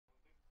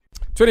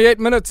28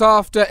 minutes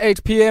after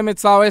 8 p.m.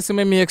 It's our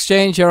SMME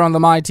xChange here on the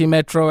Mighty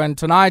Metro. And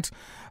tonight,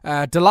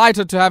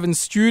 delighted to have in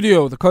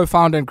studio the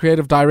co-founder and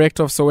creative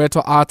director of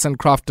Soweto Arts and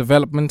Craft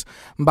Development,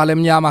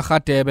 Mbalemnyama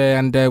Radebe.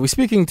 And we're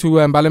speaking to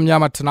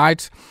Mbalemnyama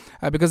tonight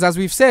because, as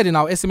we've said in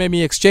our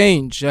SMME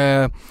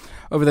xChange,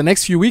 over the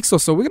next few weeks or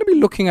so, we're going to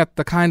be looking at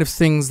the kind of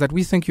things that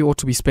we think you ought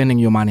to be spending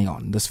your money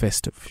on this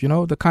festive. You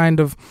know, the kind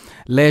of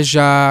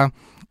leisure,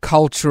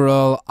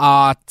 cultural,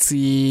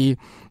 artsy,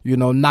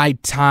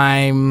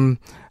 nighttime,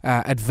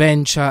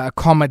 adventure,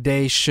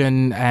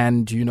 accommodation,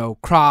 and,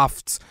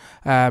 crafts.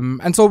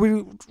 And so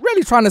we're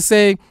really trying to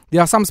say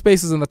there are some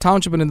spaces in the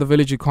township and in the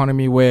village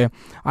economy where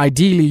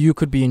ideally you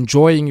could be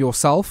enjoying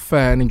yourself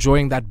and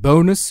enjoying that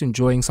bonus,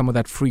 enjoying some of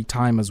that free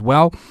time as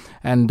well.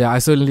 And I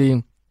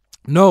certainly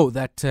know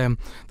that the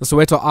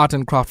Soweto Art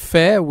and Craft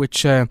Fair,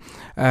 which the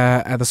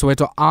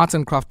Soweto Art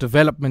and Craft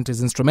Development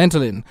is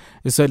instrumental in,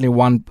 is certainly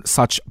one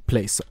such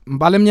place.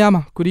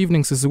 Mbalemnyama, good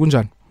evening, Sisi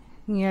Kunjani.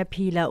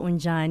 Ngiyaphila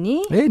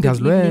unjani. Hey, good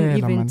evening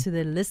even to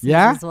the listeners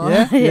as well.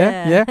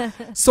 Yeah.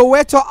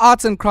 Soweto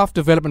Arts and Craft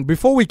Development.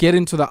 Before we get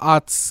into the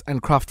Arts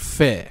and Craft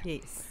Fair,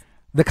 Yes.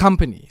 the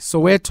company,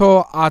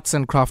 Soweto Arts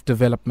and Craft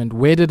Development,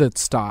 where did it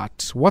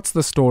start? What's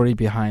the story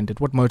behind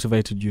it? What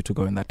motivated you to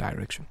go in that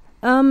direction?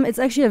 It's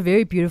actually a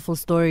very beautiful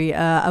story.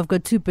 I've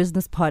got two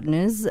business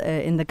partners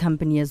in the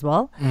company as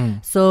well.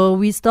 So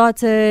we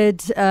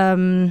started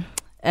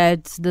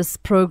at this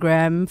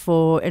program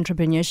for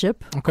entrepreneurship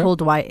called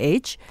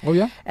YH. Oh,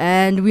 yeah?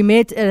 And we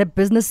met at a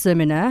business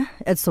seminar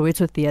at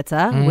Soweto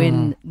Theatre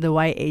when the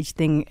YH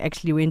thing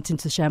actually went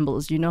into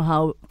shambles. You know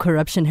how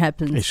corruption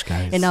happens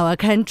in our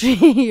country,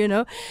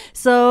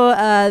 So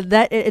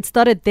that it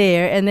started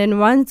there. And then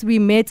once we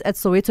met at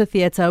Soweto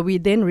Theatre, we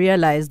then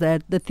realized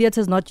that the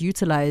theatre is not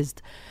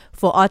utilized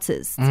for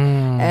artists.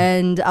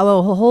 And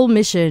our whole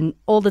mission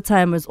all the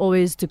time was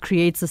always to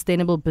create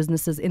sustainable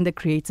businesses in the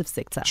creative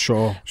sector.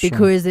 Sure.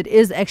 Because it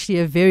is actually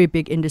a very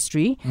big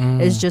industry.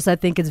 It's just, I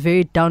think it's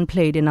very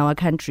downplayed in our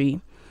country.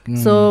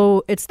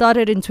 So it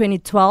started in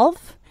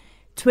 2012.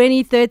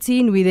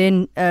 2013, we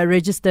then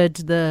registered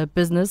the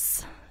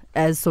business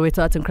as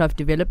Soweto Art and Craft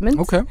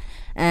Development. Okay.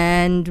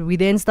 And we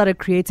then started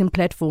creating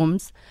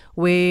platforms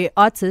where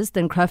artists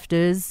and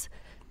crafters,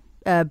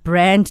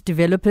 brand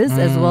developers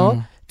as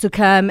well, to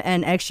come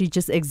and actually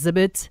just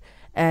exhibit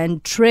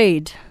and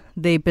trade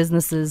their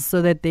businesses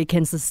so that they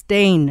can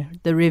sustain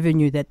the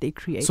revenue that they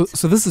create.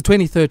 So this is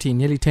 2013,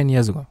 nearly 10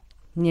 years ago.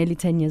 Nearly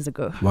 10 years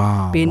ago.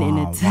 Wow. Been in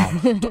it.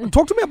 Wow.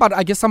 Talk to me about,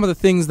 I guess, some of the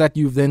things that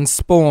you've then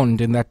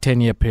spawned in that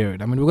 10-year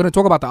period. I mean, we're going to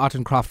talk about the Art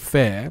and Craft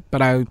Fair,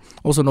 but I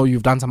also know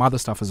you've done some other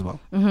stuff as well.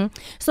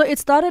 So it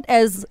started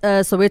as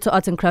Soweto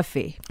Art and Craft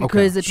Fair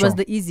because it was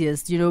the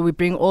easiest. We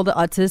bring all the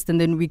artists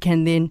and then we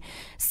can then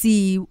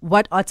see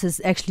what artists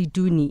actually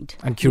do need.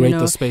 And curate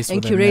the space for them.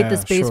 And curate the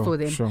space for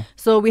them. Sure.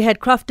 So we had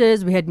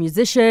crafters, we had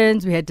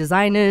musicians, we had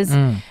designers,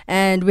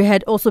 and we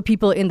had also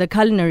people in the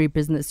culinary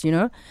business,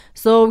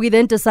 So we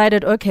then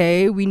decided,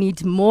 okay, we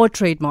need more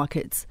trade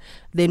markets.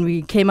 Then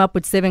we came up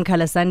with 7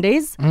 Color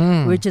Sundays,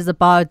 which is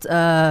about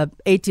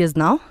 8 years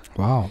now.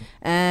 Wow.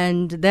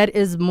 And that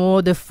is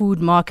more the food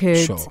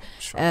market,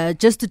 Sure.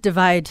 Just to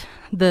divide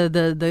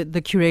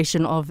the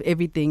curation of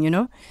everything,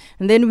 And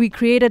then we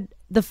created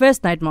the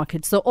first night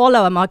market. So all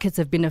our markets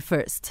have been a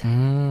first.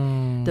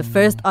 The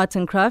first art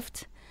and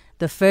craft,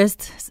 the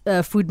first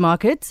food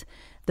market,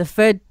 the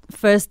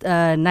first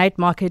night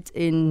market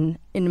in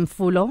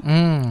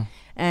Mfulo.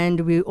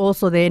 And we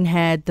also then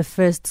had the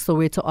first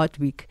Soweto Art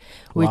Week,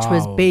 which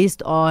was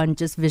based on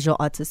just visual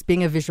artists,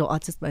 being a visual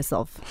artist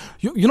myself.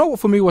 You know,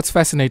 for me, what's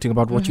fascinating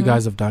about what you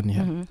guys have done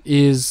here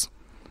is,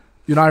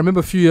 I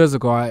remember a few years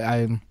ago,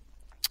 I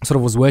sort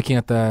of was working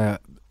at the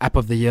App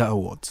of the Year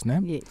Awards. Ne?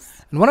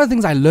 Yes. And one of the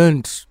things I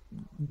learned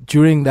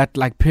during that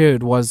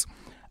period was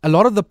a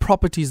lot of the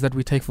properties that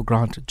we take for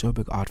granted,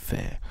 Joburg Art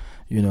Fair,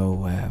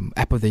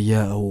 App of the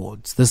Year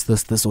Awards,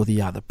 this or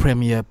the other,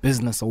 Premier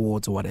Business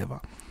Awards or whatever,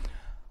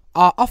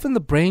 are often the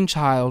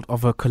brainchild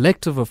of a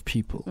collective of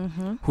people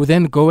who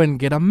then go and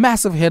get a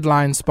massive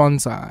headline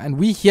sponsor. And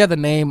we hear the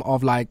name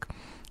of MTN,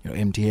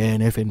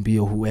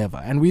 FNB or whoever,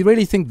 and we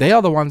really think they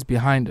are the ones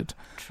behind it.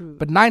 True.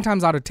 But 9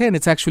 times out of 10,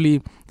 it's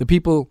actually the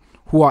people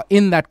who are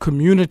in that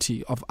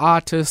community of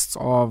artists,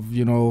 of,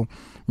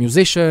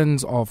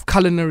 musicians, of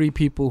culinary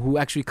people who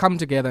actually come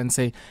together and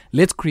say,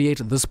 let's create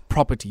this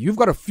property. You've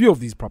got a few of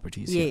these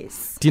properties.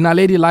 Yes. Dina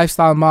Lady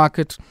Lifestyle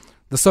Market,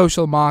 the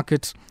Social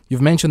Market,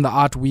 you've mentioned the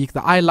Art Week,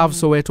 the I Love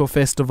Soweto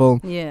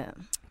Festival. Yeah.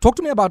 Talk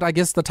to me about, I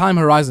guess, the time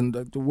horizon.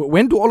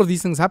 When do all of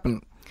these things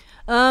happen?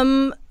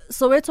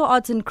 Soweto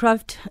Art and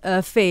Craft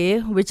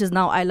Fair, which is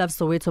now I Love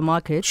Soweto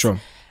Market,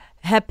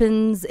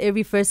 happens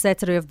every first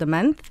Saturday of the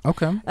month.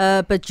 Okay.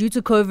 But due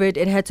to COVID,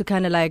 it had to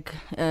kind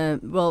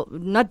of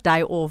not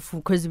die off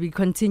because we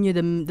continue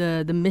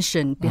the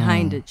mission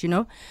behind it,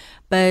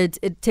 But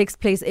it takes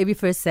place every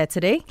first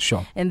Saturday.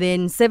 Sure. And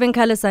then 7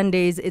 Color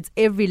Sundays, it's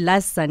every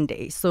last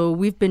Sunday. So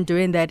we've been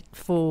doing that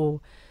for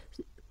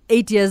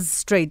 8 years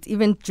straight.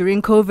 Even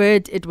during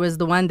COVID, it was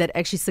the one that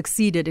actually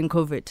succeeded in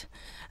COVID.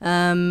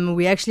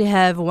 We actually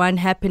have one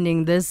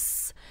happening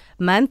this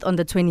month on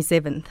the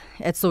 27th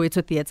at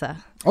Soweto Theatre.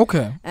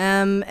 Okay.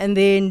 And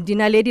then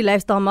Dinner Lady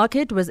Lifestyle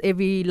Market was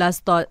every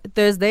last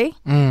Thursday.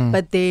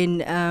 But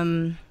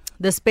then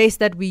the space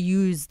that we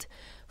used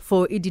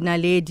for Idina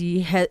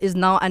Lady is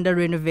now under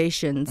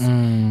renovations.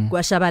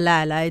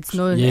 Gwashabalala, it's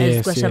known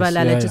as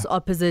Gwashabalala, just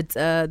opposite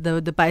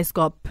the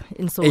Bioscope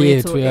in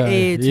Soweto.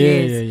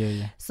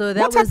 Yeah. So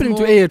that What's happening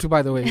to Ayetu,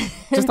 by the way?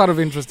 Just out of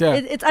interest,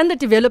 It's under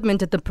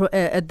development at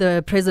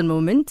the present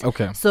moment.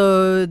 Okay.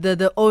 So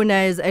the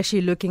owner is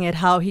actually looking at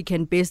how he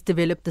can best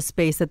develop the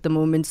space at the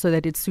moment so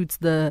that it suits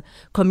the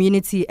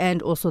community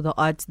and also the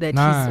art that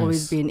he's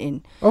always been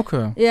in.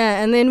 Okay.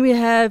 Yeah, and then we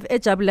have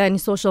Ejabulani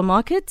Social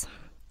Market.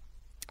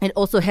 It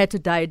also had to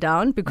die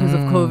down because of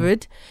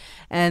COVID.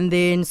 And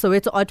then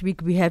Soweto Art Week,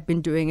 we have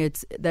been doing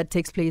it. That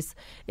takes place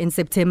in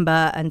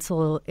September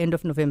until end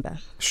of November.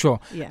 Sure.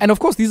 Yeah. And of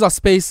course, these are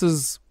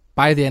spaces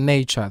by their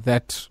nature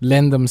that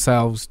lend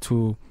themselves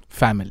to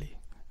family.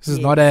 This is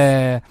not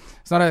a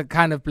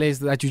kind of place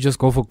that you just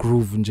go for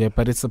groove,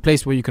 but it's a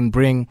place where you can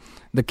bring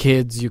the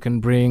kids, you can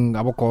bring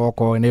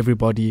abokoko and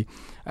everybody.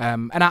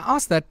 And I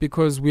ask that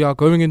because we are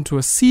going into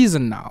a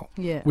season now,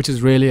 which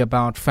is really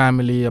about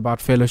family, about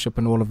fellowship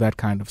and all of that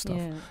kind of stuff.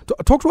 Yeah.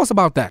 Talk to us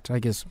about that, I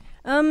guess.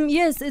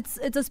 Yes, it's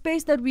a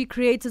space that we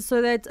created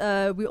so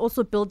that we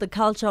also build the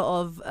culture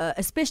of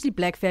especially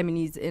black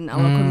families in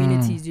our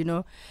communities,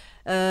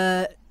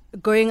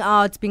 going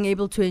out, being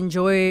able to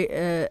enjoy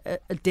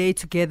a day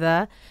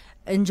together,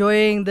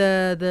 enjoying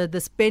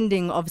the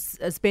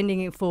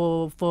spending it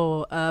for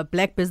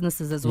black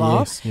businesses as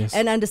well,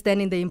 and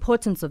understanding the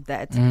importance of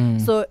that.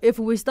 So if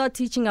we start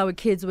teaching our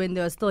kids when they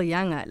are still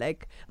younger,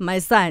 like my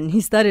son,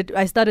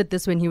 I started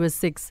this when he was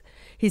 6.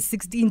 He's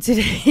 16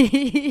 today.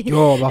 As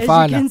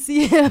you can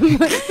see him,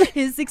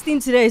 he's 16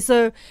 today.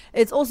 So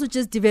it's also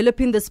just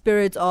developing the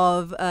spirit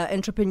of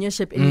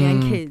entrepreneurship in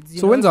young kids.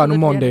 So when's our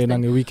Monday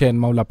and the weekend,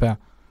 Maulapea?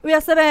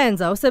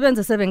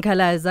 Usebenza 7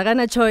 colors. I got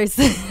no choice.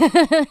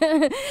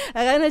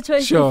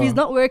 Sure. If he's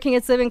not working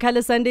at 7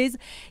 Color Sundays,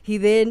 he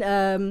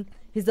then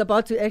he's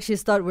about to actually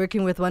start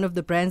working with one of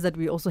the brands that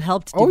we also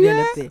helped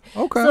develop there.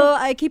 Okay. So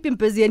I keep him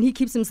busy and he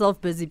keeps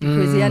himself busy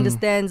because he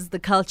understands the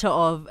culture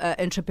of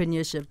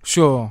entrepreneurship.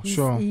 Sure.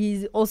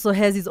 He also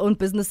has his own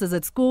businesses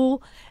at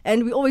school,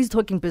 and we're always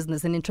talking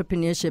business and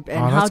entrepreneurship and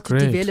how to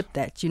develop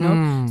that,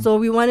 So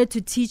we wanted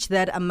to teach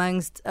that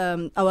amongst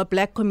our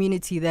black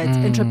community that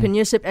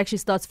entrepreneurship actually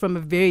starts from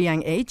a very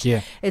young age. Yeah.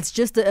 It's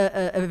just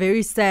a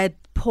very sad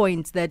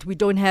point that we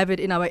don't have it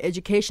in our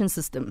education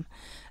system.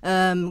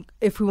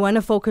 If we want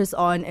to focus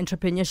on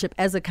entrepreneurship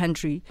as a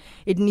country,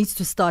 it needs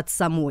to start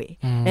somewhere,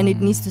 and it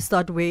needs to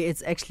start where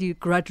it's actually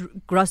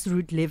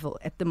grassroots level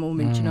at the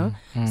moment,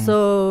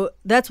 So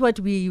that's what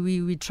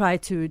we try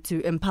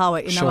to empower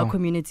in our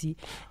community,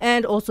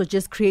 and also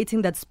just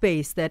creating that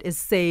space that is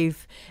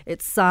safe,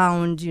 it's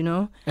sound,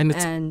 and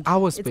it's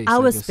our space. It's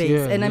our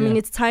space, I mean,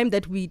 it's time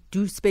that we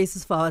do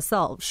spaces for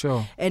ourselves.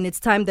 Sure. And it's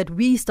time that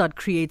we start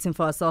creating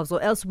for ourselves, or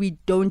else we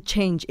don't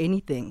change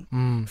anything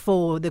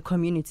for the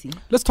community.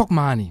 Let's talk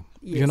money.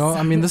 Yes.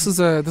 I mean, this is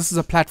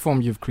a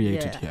platform you've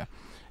created here.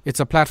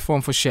 It's a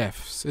platform for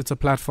chefs. It's a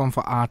platform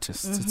for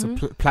artists. It's a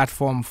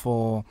platform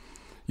for,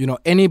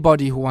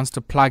 anybody who wants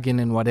to plug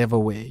in whatever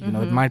way.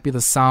 It might be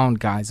the sound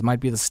guys, it might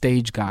be the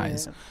stage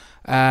guys.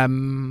 Yeah.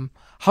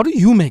 How do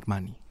you make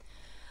money?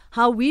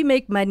 How we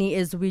make money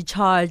is we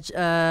charge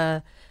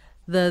the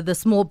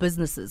small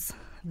businesses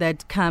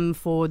that come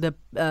for the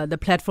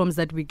platforms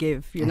that we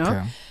give,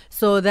 Okay.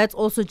 So that's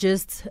also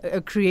just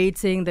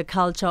creating the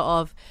culture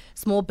of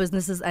small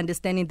businesses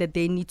understanding that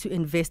they need to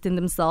invest in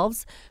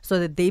themselves so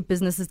that their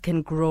businesses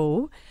can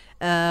grow.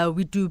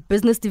 We do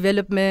business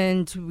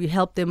development. We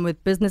help them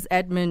with business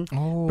admin,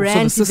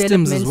 brand so the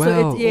development. Systems as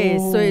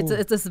well. So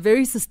it's a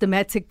very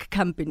systematic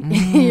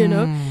company,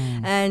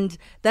 and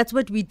that's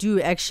what we do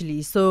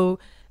actually. So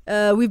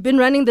we've been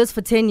running this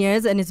for 10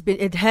 years, and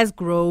it has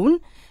grown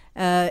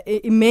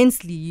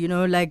immensely.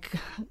 Like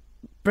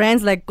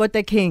brands like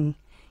Kota King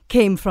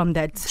came from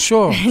that.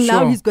 Sure. And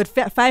now he's got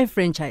 5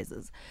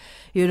 franchises.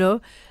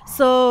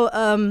 So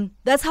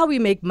that's how we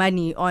make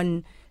money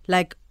on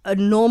like a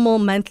normal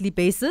monthly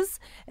basis.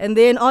 And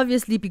then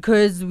obviously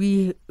because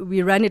we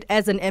run it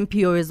as an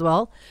MPO as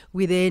well,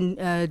 we then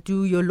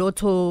do your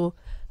lotto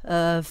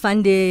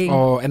funding.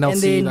 NLC, and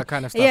then, that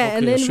kind of stuff. Yeah,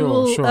 and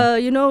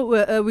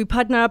then we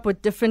partner up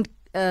with different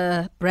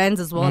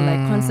brands as well,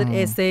 like Concert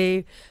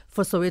SA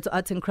for Soweto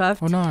Arts and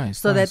Craft. Oh, nice.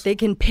 So that they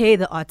can pay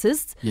the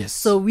artists. Yes.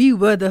 So we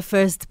were the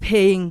first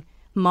paying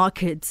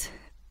market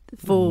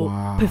for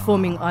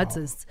performing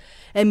artists,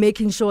 and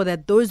making sure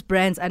that those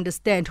brands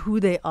understand who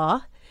they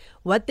are,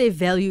 what their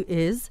value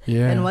is,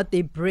 and what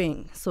they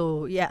bring.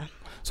 So, yeah.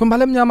 So,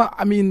 Mbalemnyama,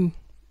 I mean,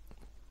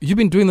 you've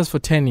been doing this for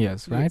 10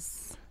 years, right?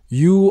 Yes.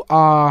 You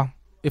are,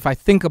 if I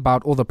think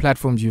about all the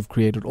platforms you've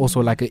created,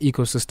 also like an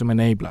ecosystem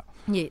enabler.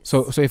 Yes.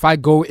 So if I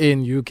go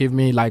in, you give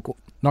me like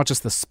not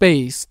just the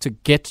space to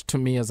get to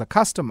me as a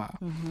customer,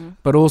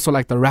 but also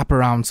like the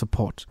wraparound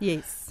support.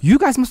 Yes. You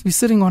guys must be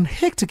sitting on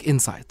hectic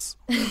insights.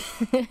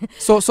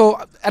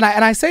 And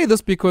I say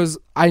this because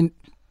I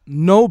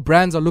know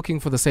brands are looking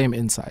for the same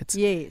insights.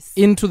 Yes.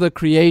 Into the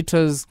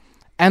creators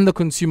and the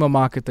consumer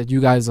market that you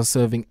guys are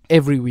serving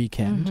every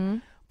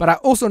weekend. But I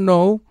also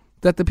know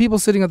that the people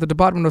sitting at the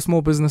Department of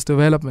Small Business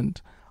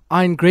Development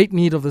are in great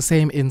need of the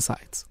same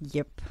insights.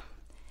 Yep.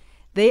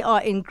 They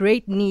are in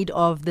great need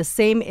of the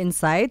same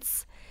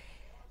insights.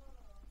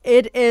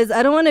 It is,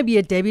 I don't want to be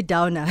a Debbie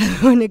Downer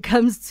when it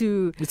comes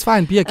to... It's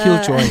fine, be a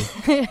killjoy.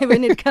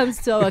 When it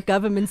comes to our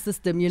government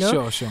system, you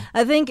know? Sure.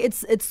 I think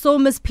it's so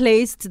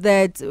misplaced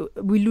that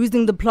we're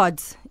losing the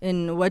plot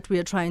in what we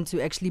are trying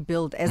to actually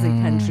build as a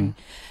country.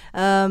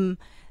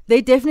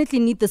 They definitely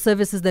need the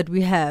services that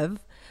we have,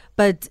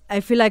 but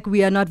I feel like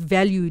we are not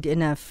valued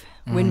enough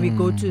when we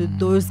go to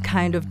those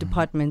kind of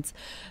departments.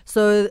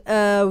 So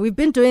we've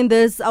been doing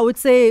this, I would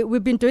say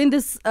we've been doing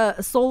this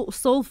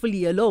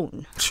soulfully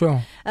alone.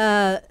 Sure.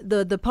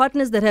 The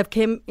partners that have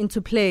came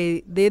into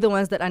play, they're the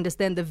ones that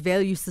understand the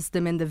value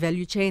system and the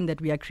value chain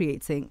that we are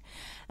creating.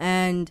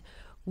 And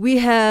we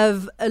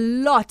have a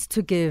lot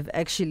to give,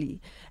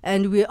 actually.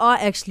 And we are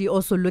actually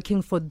also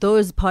looking for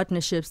those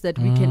partnerships that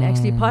we can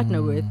actually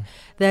partner with,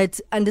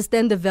 that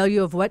understand the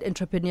value of what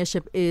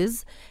entrepreneurship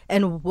is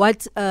and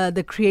what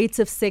the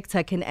creative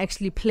sector can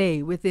actually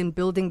play within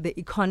building the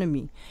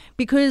economy.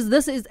 Because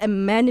this is a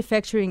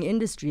manufacturing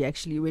industry,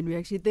 actually, when we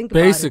actually think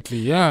about it. Basically,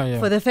 yeah.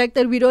 For the fact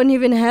that we don't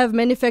even have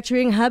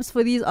manufacturing hubs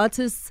for these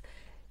artists,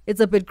 it's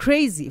a bit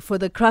crazy. For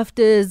the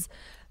crafters,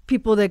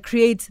 people that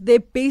create, they're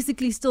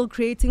basically still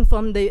creating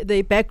from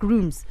their back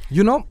rooms.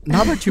 You know,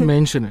 now that you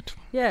mention it,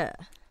 yeah,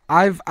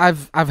 I've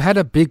had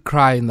a big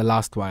cry in the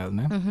last while,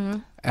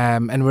 ne?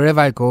 And wherever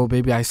I go,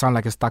 baby, I sound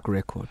like a stuck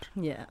record.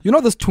 Yeah. You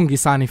know this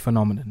Tungisani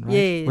phenomenon, right?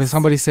 Yes. When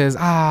somebody says,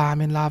 I'm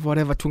in love,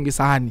 whatever,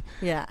 Tungisani.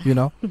 Yeah. You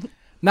know?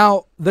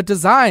 Now, the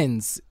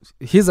designs,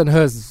 his and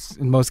hers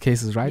in most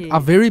cases, right, Yes.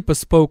 are very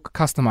bespoke,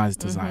 customized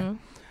design.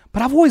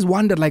 But I've always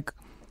wondered, like,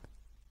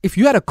 if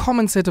you had a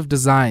common set of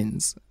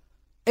designs,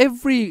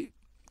 every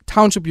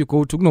township you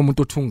go to,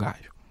 kunomuntu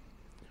othungayo.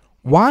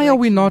 Why are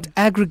we not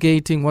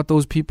aggregating what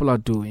those people are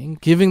doing,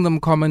 giving them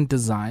common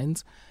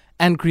designs,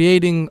 and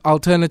creating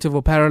alternative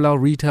or parallel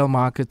retail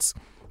markets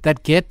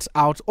that get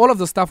out all of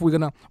the stuff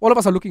all of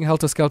us are looking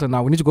helter-skelter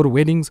now. We need to go to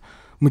weddings,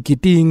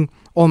 mukiting,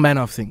 all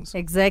manner of things.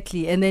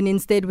 Exactly. And then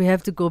instead we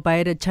have to go buy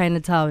it at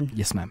Chinatown.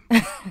 Yes, ma'am.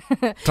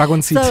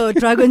 Dragon seat. So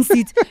Dragon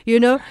seat, you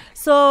know.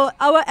 So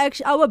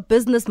our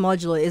business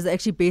module is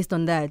actually based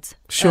on that.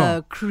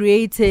 Sure.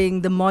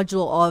 Creating the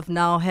module of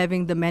now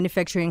having the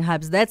manufacturing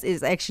hubs. That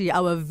is actually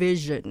our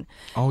vision.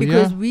 Oh,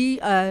 because yeah?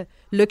 we are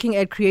looking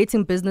at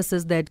creating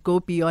businesses that go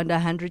beyond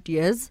 100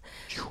 years,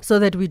 so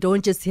that we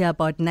don't just hear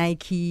about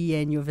Nike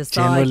and your Versace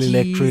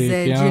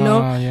and you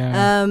know,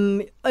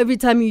 every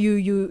time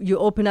you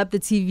open up the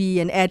TV,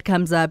 an ad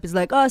comes up, it's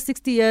like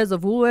 60 years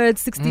of Woolworths,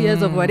 60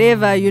 years of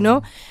whatever, you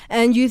know,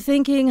 and you're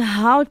thinking,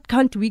 how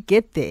can't we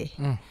get there?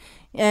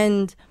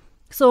 And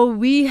so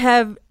we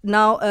have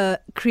now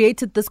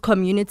created this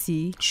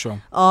community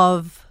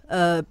of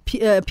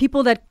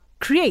people that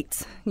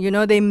create, you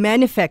know, they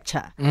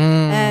manufacture.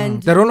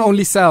 And they don't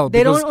only sell.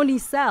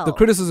 The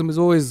criticism is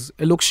always,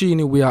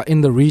 Elokshini, we are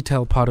in the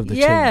retail part of the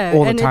chain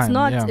all the time.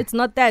 And it's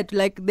not that.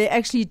 Like, they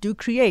actually do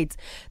create.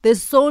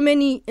 There's so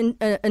many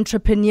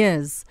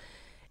entrepreneurs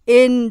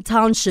in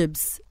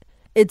townships.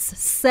 It's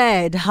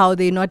sad how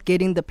they're not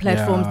getting the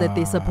platforms that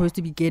they're supposed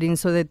to be getting,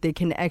 so that they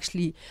can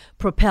actually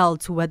propel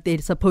to what they're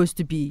supposed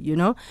to be, you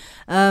know.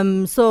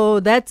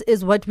 So that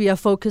is what we are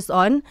focused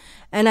on.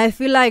 And I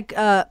feel like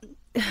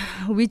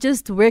we're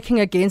just working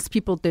against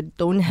people that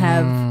don't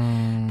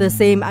have the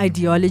same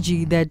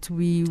ideology that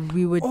we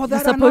would be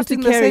supposed to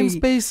carry. The same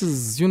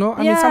spaces, you know.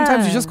 I mean,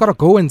 sometimes you just gotta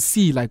go and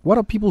see, like, what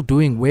are people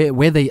doing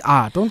where they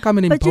are. Don't come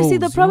and impose. But you see,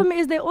 the problem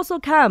is they also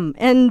come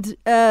and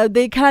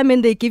they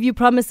give you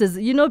promises.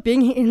 You know,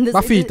 being in this,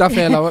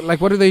 like,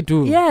 what do they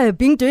do? Yeah,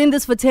 doing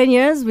this for 10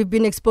 years, we've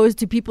been exposed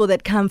to people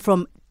that come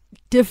from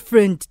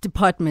different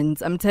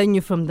departments. I'm telling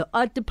you, from the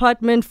art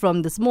department,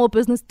 from the small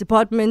business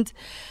department,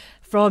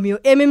 from your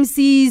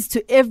MMCs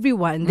to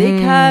everyone. They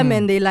come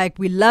and they're like,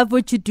 we love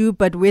what you do,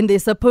 but when they're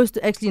supposed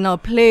to actually now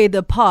play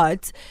the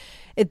part,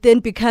 it then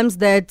becomes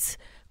that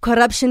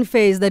corruption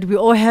phase that we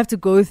all have to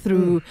go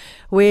through,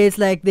 where it's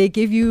like they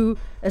give you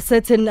a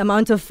certain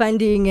amount of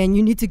funding and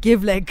you need to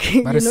give, like,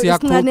 you know,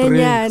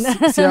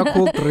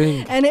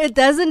 and it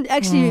doesn't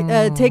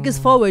actually take us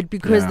forward,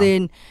 because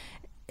then,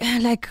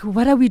 like,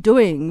 what are we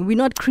doing? We're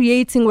not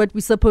creating what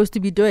we're supposed to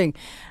be doing.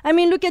 I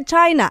mean, look at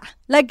China.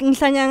 Like,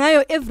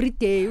 Nhlanyangayo every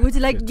day. Which,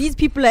 like, these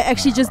people are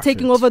actually just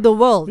taking over the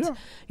world.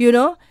 You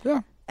know?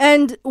 Yeah.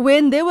 And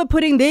when they were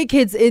putting their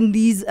kids in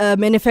these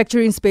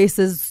manufacturing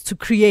spaces to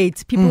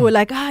create, people were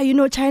like, you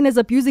know, China's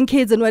abusing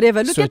kids and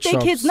whatever. Look at their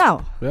kids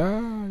now.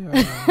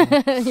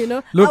 You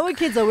know, our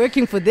kids are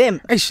working for them.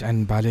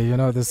 And Bale, you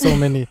know, there's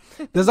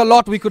a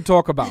lot we could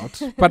talk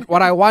about. But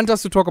what I want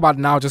us to talk about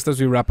now, just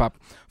as we wrap up,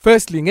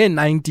 firstly,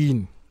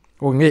 19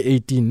 or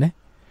 18,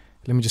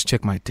 Let me just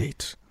check my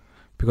date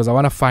because I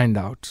want to find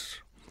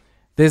out.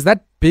 There's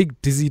that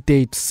big dizzy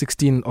date,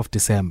 16th of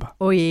December.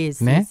 Oh,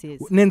 yes. Ne? Yes.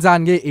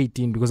 Nenzange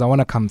 18 because I want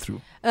to come through.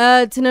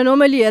 Tina,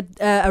 normally at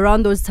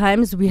around those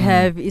times we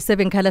have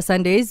 7 Color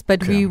Sundays,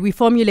 but we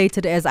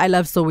formulated as I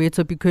Love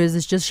Soweto because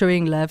it's just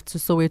showing love to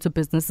Soweto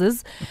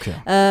businesses. Okay.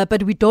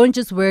 But we don't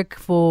just work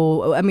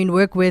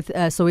with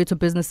Soweto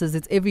businesses.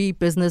 It's every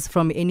business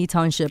from any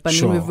township. I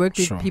mean, we've worked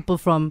with people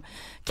from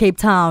Cape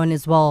Town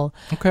as well,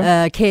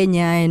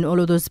 Kenya and all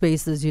of those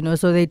spaces, you know,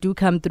 so they do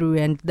come through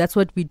and that's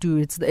what we do.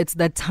 It's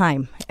that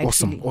time,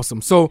 actually.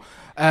 Awesome. So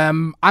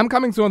I'm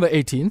coming through on the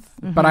 18th,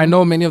 but I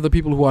know many of the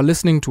people who are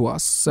listening to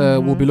us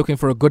will be looking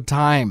for a good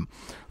time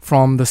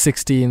from the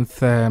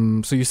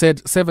 16th. So you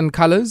said 7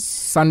 Colors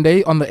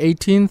Sunday on the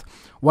 18th.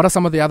 What are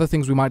some of the other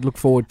things we might look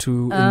forward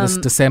to in this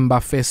December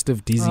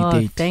festive dizzy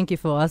date? Thank you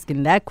for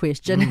asking that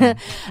question.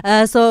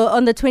 So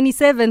on the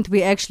 27th,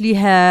 we actually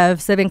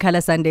have 7 Color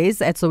Sundays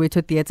at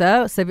Soweto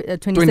Theatre,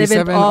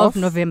 27th of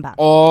November.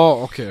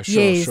 Oh, okay, sure.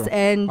 Yes,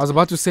 and I was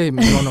about to say,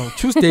 no,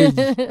 Tuesday.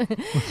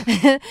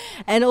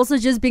 And also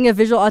just being a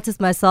visual artist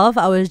myself,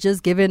 I was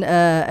just given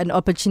an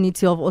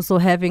opportunity of also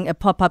having a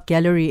pop-up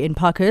gallery in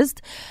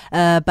Parkhurst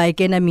by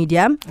Gena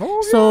Media.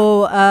 Oh,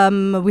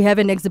 so we have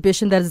an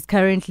exhibition that is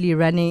currently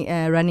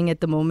running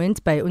at the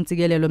moment by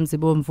Untsigelelo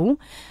Mzibomvu.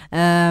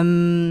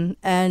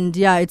 And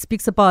yeah, it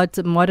speaks about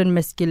modern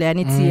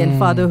masculinity and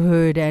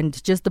fatherhood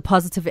and just the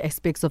positive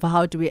aspects of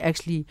how do we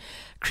actually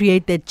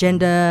create that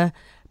gender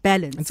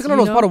balance. And Untsigelelo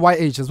was part of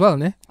YH as well,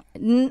 ne?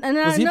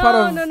 No,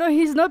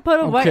 he's not part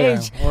of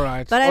YH. All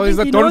right. But I he's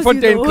think a Don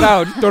Fontaine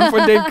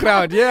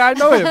crowd. Yeah, I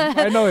know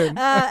him.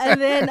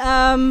 And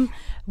then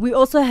we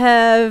also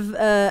have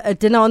a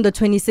dinner on the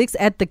 26th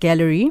at the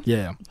gallery.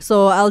 Yeah.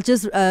 So I'll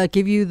just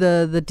give you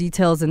the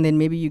details and then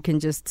maybe you can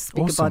just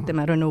speak about them.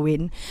 I don't know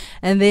when.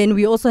 And then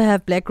we also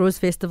have Black Rose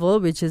Festival,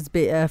 which is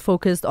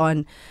focused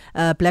on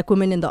black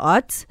women in the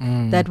arts.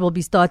 That will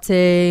be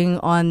starting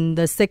on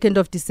the 2nd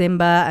of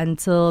December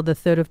until the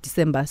 3rd of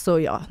December. So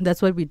yeah,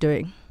 that's what we're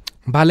doing.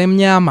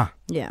 Mbalemnyama.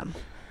 Yeah.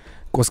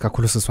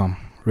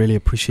 Really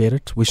appreciate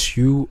it. Wish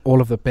you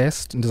all of the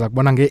best. And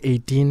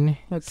 18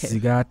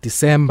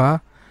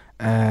 December.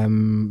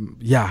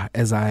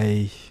 As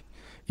I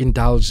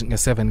indulge in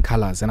 7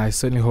 Colors, and I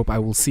certainly hope I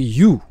will see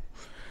you,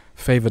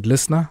 favored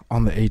listener,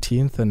 on the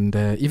 18th and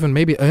even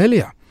maybe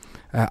earlier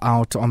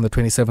out on the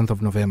 27th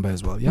of November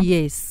as well. Yeah.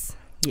 Yes.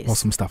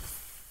 Awesome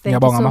stuff.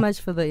 Thank you so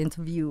much for the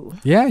interview.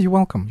 Yeah, you're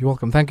welcome.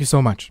 Thank you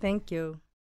so much. Thank you.